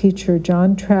Rock teacher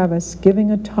John Travis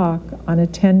giving a talk on a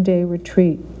 10-day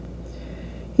retreat.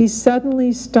 He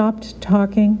suddenly stopped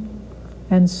talking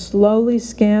and slowly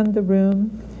scanned the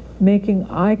room, making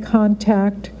eye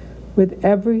contact with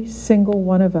every single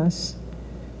one of us.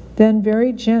 Then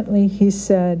very gently he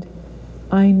said,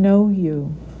 I know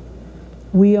you.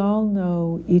 We all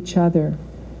know each other.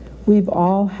 We've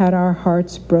all had our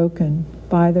hearts broken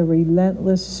by the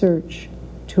relentless search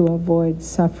to avoid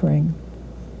suffering.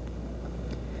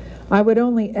 I would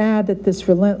only add that this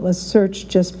relentless search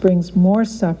just brings more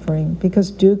suffering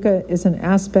because dukkha is an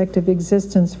aspect of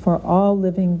existence for all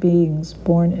living beings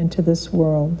born into this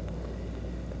world.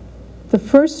 The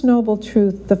First Noble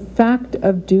Truth, the fact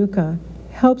of dukkha,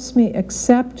 helps me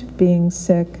accept being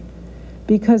sick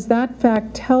because that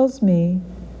fact tells me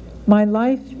my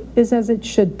life is as it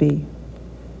should be.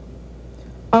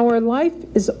 Our life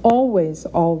is always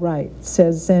all right,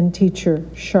 says Zen teacher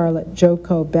Charlotte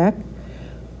Joko Beck.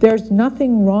 There's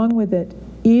nothing wrong with it,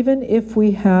 even if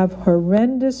we have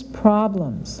horrendous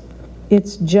problems.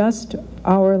 It's just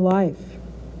our life.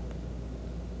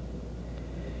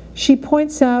 She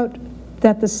points out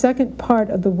that the second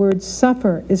part of the word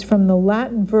suffer is from the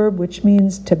Latin verb which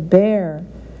means to bear,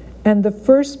 and the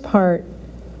first part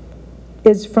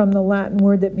is from the Latin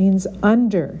word that means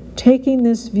under. Taking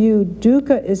this view,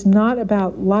 dukkha is not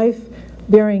about life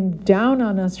bearing down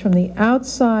on us from the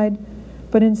outside,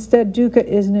 but instead dukkha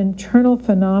is an internal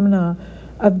phenomena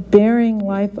of bearing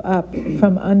life up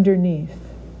from underneath.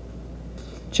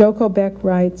 Joko Beck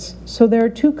writes, so there are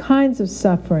two kinds of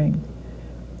suffering.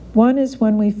 One is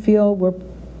when we feel we're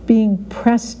being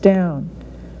pressed down,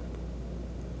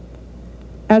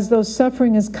 as though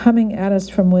suffering is coming at us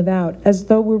from without, as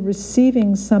though we're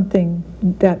receiving something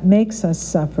that makes us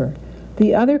suffer.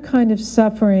 The other kind of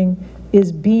suffering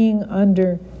is being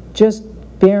under, just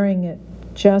bearing it,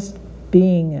 just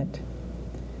being it.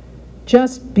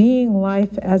 Just being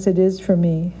life as it is for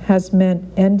me has meant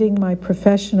ending my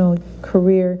professional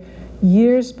career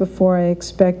years before I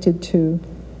expected to,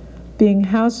 being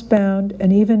housebound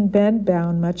and even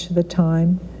bedbound much of the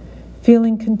time,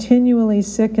 feeling continually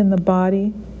sick in the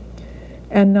body,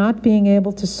 and not being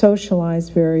able to socialize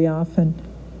very often.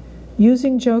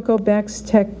 Using Joko Beck's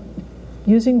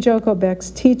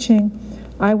teaching,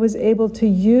 I was able to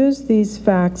use these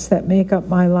facts that make up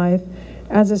my life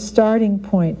as a starting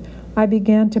point. I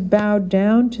began to bow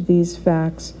down to these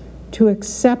facts, to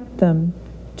accept them,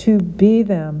 to be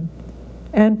them.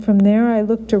 And from there I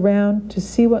looked around to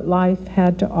see what life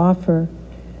had to offer,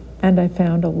 and I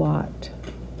found a lot.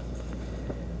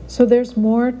 So there's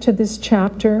more to this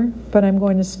chapter, but I'm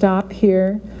going to stop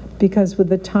here because with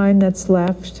the time that's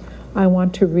left, I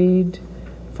want to read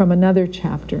from another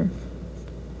chapter.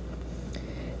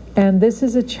 And this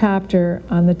is a chapter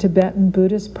on the Tibetan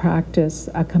Buddhist practice,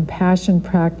 a compassion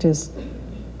practice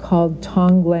called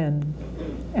Tonglen.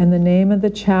 And the name of the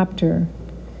chapter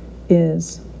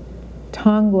is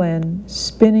Tonglen,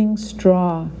 Spinning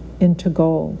Straw into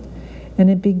Gold. And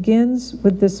it begins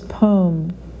with this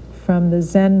poem from the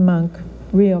Zen monk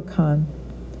Ryokan.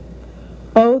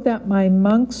 Oh, that my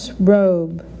monk's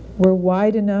robe were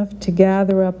wide enough to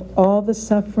gather up all the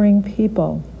suffering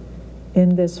people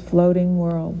in this floating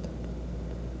world.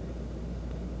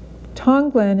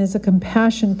 Tonglen is a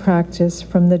compassion practice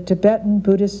from the Tibetan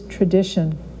Buddhist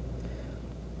tradition.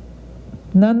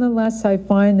 Nonetheless, I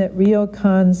find that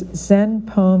Ryokan's Zen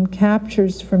poem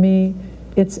captures for me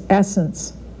its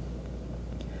essence.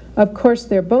 Of course,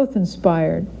 they're both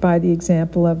inspired by the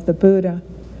example of the Buddha.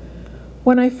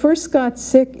 When I first got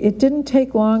sick, it didn't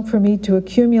take long for me to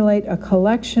accumulate a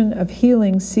collection of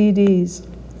healing CDs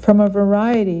from a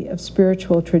variety of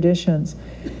spiritual traditions.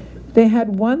 They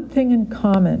had one thing in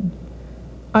common.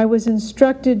 I was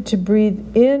instructed to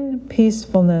breathe in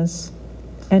peacefulness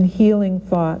and healing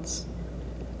thoughts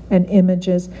and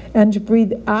images, and to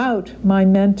breathe out my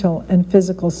mental and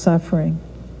physical suffering.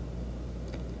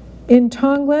 In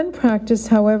Tonglen practice,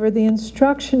 however, the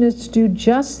instruction is to do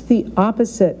just the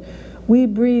opposite. We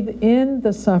breathe in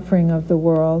the suffering of the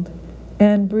world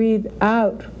and breathe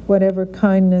out whatever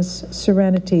kindness,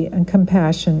 serenity, and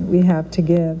compassion we have to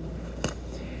give.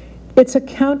 It's a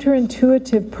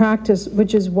counterintuitive practice,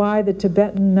 which is why the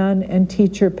Tibetan nun and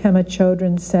teacher Pema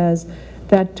Chodron says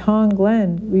that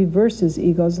Tonglen reverses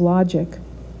ego's logic.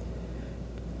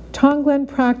 Tonglen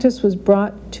practice was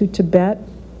brought to Tibet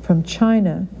from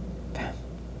China,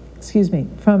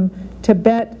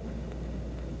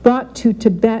 brought to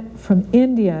Tibet from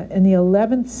India in the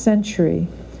 11th century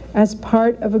as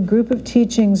part of a group of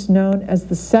teachings known as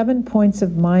the 7 Points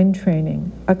of Mind Training,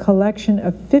 a collection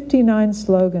of 59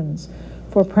 slogans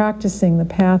for practicing the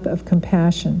path of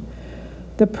compassion.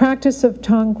 The practice of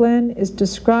Tonglen is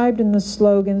described in the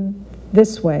slogan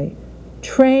this way: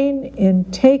 train in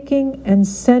taking and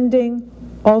sending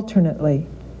alternately.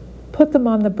 Put them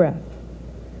on the breath.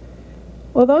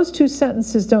 Well, those two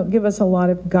sentences don't give us a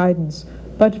lot of guidance,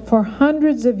 but for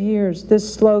hundreds of years,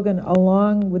 this slogan,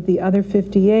 along with the other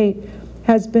 58,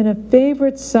 has been a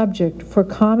favorite subject for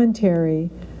commentary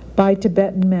by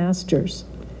Tibetan masters.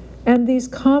 And these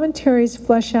commentaries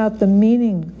flesh out the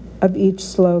meaning of each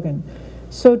slogan.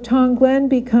 So Tonglen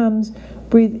becomes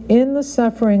breathe in the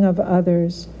suffering of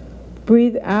others,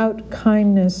 breathe out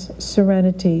kindness,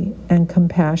 serenity, and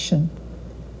compassion.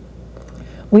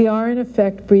 We are, in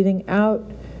effect, breathing out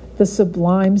the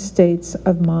sublime states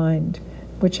of mind,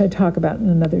 which I talk about in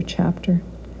another chapter.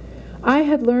 I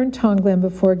had learned Tonglen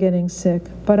before getting sick,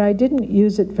 but I didn't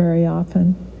use it very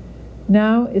often.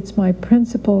 Now it's my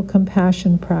principal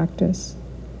compassion practice.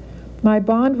 My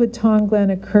bond with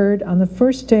Tonglen occurred on the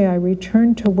first day I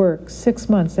returned to work 6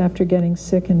 months after getting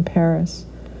sick in Paris.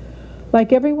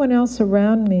 Like everyone else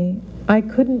around me, I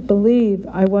couldn't believe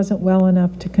I wasn't well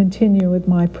enough to continue with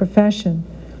my profession,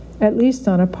 at least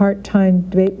on a part-time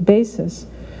basis.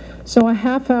 So a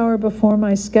half hour before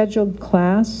my scheduled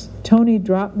class, Toni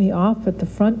dropped me off at the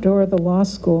front door of the law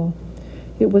school.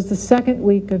 It was the second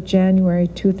week of January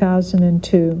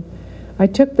 2002. I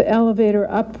took the elevator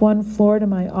up one floor to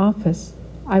my office.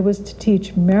 I was to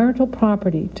teach marital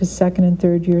property to second and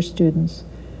third year students.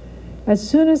 As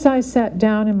soon as I sat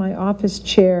down in my office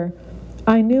chair,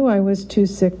 I knew I was too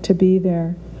sick to be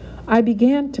there. I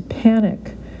began to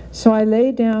panic, so I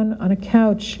lay down on a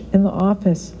couch in the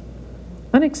office.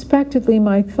 Unexpectedly,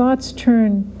 my thoughts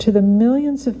turned to the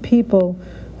millions of people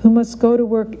who must go to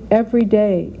work every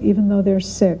day, even though they're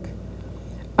sick.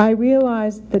 I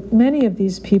realized that many of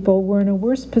these people were in a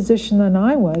worse position than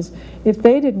I was. If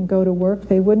they didn't go to work,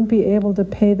 they wouldn't be able to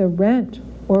pay the rent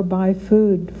or buy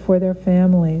food for their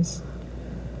families.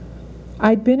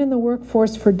 I'd been in the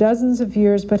workforce for dozens of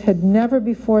years, but had never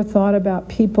before thought about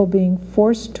people being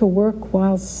forced to work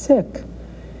while sick.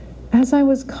 As I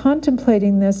was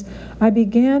contemplating this, I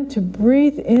began to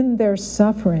breathe in their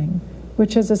suffering,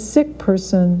 which as a sick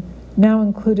person now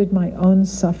included my own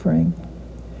suffering.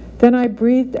 Then I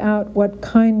breathed out what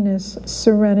kindness,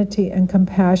 serenity, and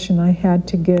compassion I had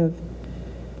to give.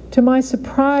 To my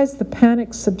surprise, the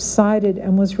panic subsided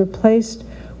and was replaced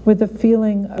with a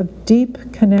feeling of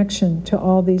deep connection to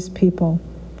all these people.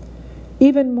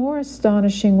 Even more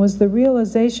astonishing was the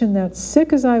realization that,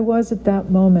 sick as I was at that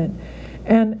moment,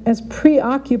 and as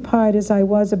preoccupied as I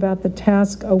was about the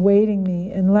task awaiting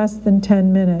me in less than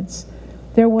 10 minutes,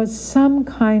 there was some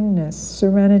kindness,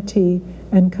 serenity,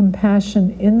 and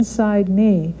compassion inside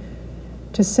me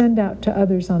to send out to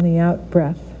others on the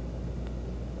out-breath.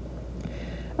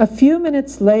 A few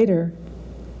minutes later,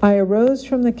 I arose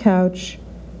from the couch,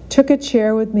 took a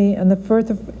chair with me, and for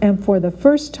the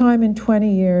first time in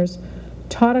 20 years,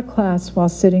 taught a class while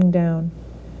sitting down.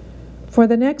 For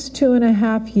the next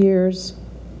 2.5 years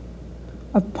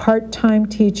of part-time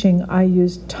teaching, I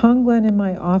used Tonglen in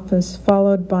my office,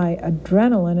 followed by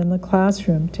adrenaline in the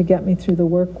classroom to get me through the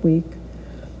work week.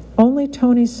 Only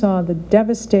Toni saw the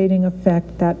devastating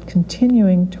effect that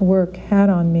continuing to work had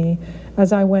on me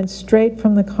as I went straight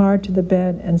from the car to the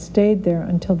bed and stayed there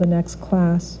until the next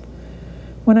class.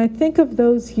 When I think of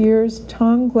those years,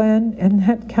 Tonglen and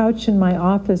that couch in my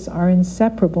office are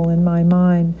inseparable in my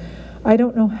mind. I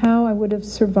don't know how I would have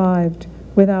survived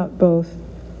without both.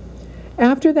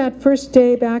 After that first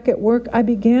day back at work, I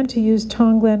began to use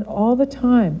Tonglen all the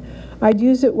time. I'd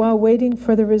use it while waiting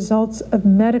for the results of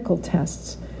medical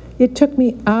tests. It took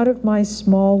me out of my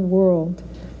small world,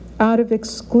 out of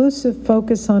exclusive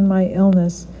focus on my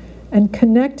illness, and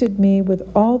connected me with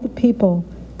all the people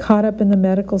caught up in the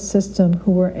medical system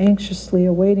who were anxiously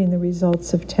awaiting the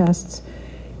results of tests.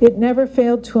 It never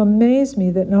failed to amaze me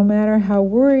that no matter how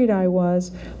worried I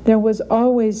was, there was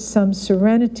always some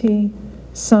serenity,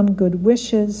 some good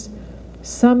wishes,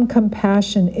 some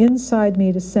compassion inside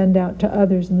me to send out to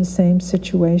others in the same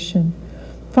situation.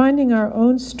 Finding our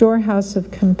own storehouse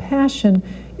of compassion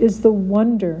is the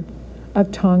wonder of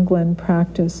Tonglen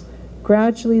practice.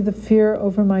 Gradually, the fear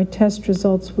over my test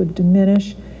results would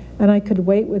diminish, and I could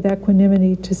wait with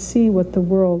equanimity to see what the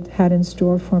world had in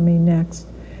store for me next.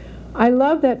 I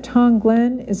love that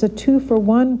Tonglen is a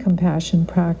 2-for-1 compassion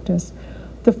practice.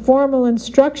 The formal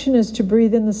instruction is to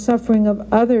breathe in the suffering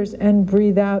of others and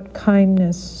breathe out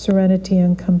kindness, serenity,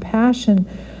 and compassion.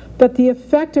 But the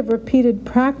effect of repeated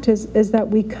practice is that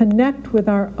we connect with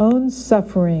our own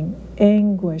suffering,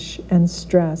 anguish, and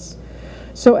stress.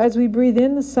 So as we breathe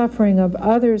in the suffering of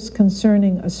others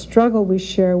concerning a struggle we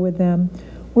share with them,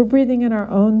 we're breathing in our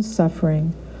own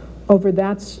suffering over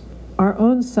that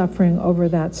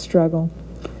struggle.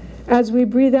 As we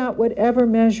breathe out whatever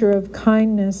measure of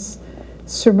kindness,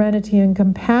 serenity, and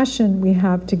compassion we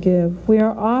have to give, we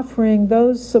are offering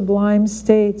those sublime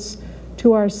states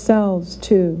to ourselves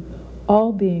too.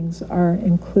 All beings are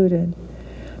included.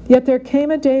 Yet there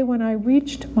came a day when I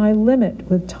reached my limit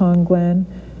with Tonglen.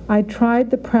 I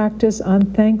tried the practice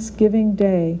on Thanksgiving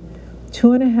Day,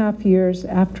 2.5 years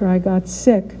after I got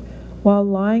sick, while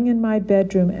lying in my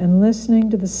bedroom and listening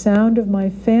to the sound of my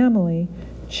family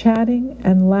chatting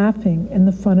and laughing in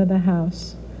the front of the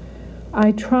house.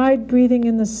 I tried breathing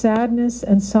in the sadness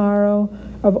and sorrow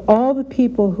of all the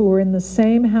people who were in the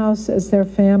same house as their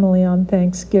family on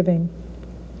Thanksgiving,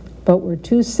 but were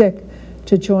too sick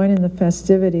to join in the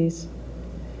festivities.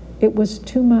 It was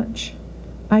too much.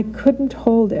 I couldn't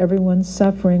hold everyone's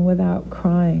suffering without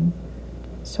crying,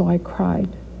 so I cried.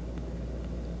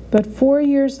 But 4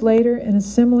 years later, in a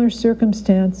similar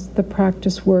circumstance, the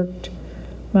practice worked.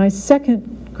 My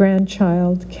second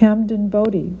grandchild, Camden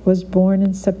Bodhi, was born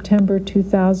in September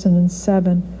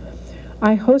 2007.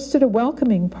 I hosted a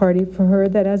welcoming party for her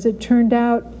that, as it turned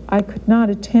out, I could not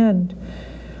attend.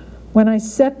 When I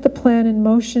set the plan in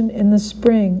motion in the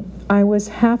spring, I was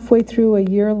halfway through a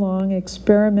year-long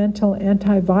experimental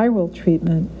antiviral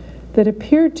treatment that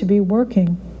appeared to be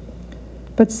working.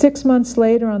 But 6 months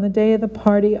later, on the day of the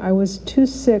party, I was too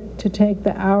sick to take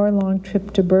the hour-long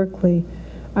trip to Berkeley.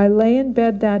 I lay in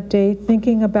bed that day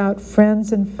thinking about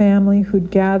friends and family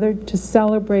who'd gathered to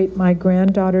celebrate my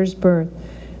granddaughter's birth,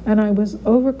 and I was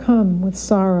overcome with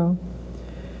sorrow.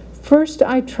 First,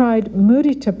 I tried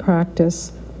mudita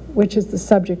practice, which is the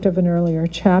subject of an earlier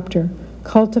chapter,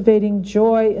 cultivating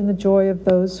joy in the joy of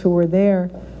those who were there.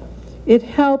 It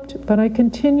helped, but I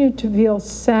continued to feel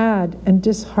sad and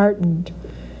disheartened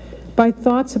by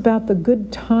thoughts about the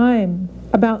good time.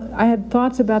 I had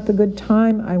thoughts about the good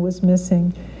time I was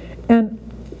missing and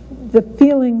the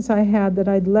feelings I had that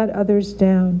I'd let others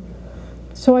down.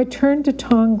 So I turned to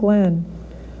Tonglen.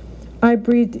 I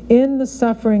breathed in the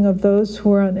suffering of those who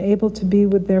were unable to be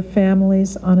with their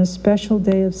families on a special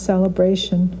day of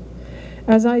celebration.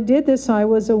 As I did this, I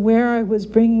was aware I was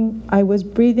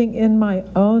breathing in my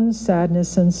own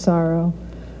sadness and sorrow.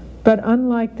 But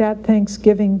unlike that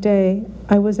Thanksgiving Day,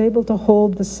 I was able to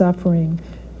hold the suffering,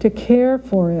 to care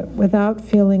for it without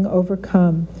feeling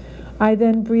overcome. I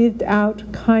then breathed out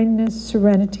kindness,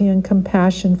 serenity, and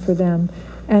compassion for them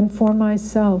and for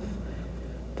myself.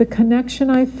 The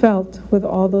connection I felt with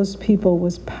all those people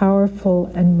was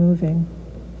powerful and moving.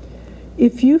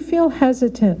 If you feel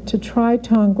hesitant to try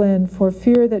Tonglen for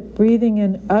fear that breathing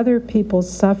in other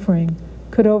people's suffering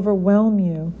could overwhelm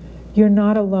you, you're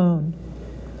not alone.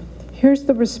 Here's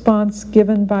the response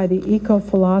given by the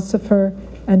eco-philosopher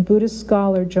and Buddhist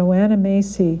scholar Joanna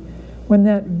Macy when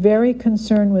that very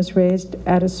concern was raised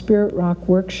at a Spirit Rock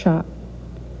workshop.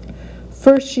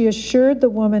 First, she assured the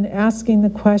woman asking the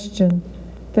question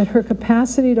that her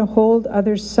capacity to hold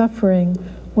others' suffering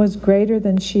was greater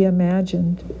than she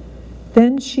imagined.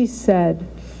 Then she said,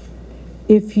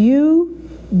 "If you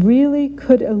really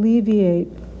could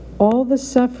alleviate all the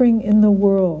suffering in the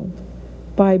world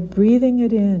by breathing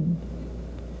it in,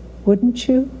 wouldn't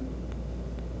you?"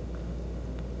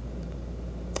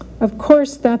 Of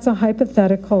course, that's a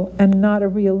hypothetical and not a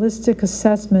realistic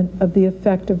assessment of the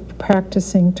effect of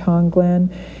practicing Tonglen.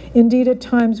 Indeed, at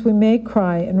times we may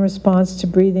cry in response to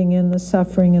breathing in the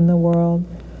suffering in the world.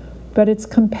 but it's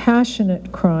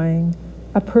compassionate crying,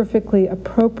 a perfectly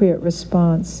appropriate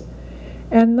response.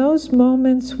 And those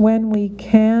moments when we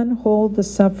can hold the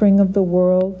suffering of the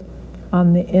world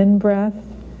on the in-breath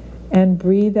and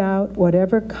breathe out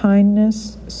whatever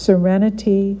kindness,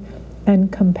 serenity,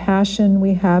 and compassion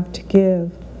we have to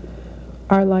give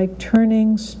are like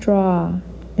turning straw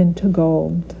into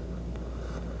gold.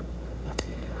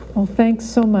 Well, thanks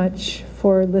so much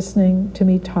for listening to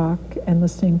me talk and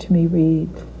listening to me read.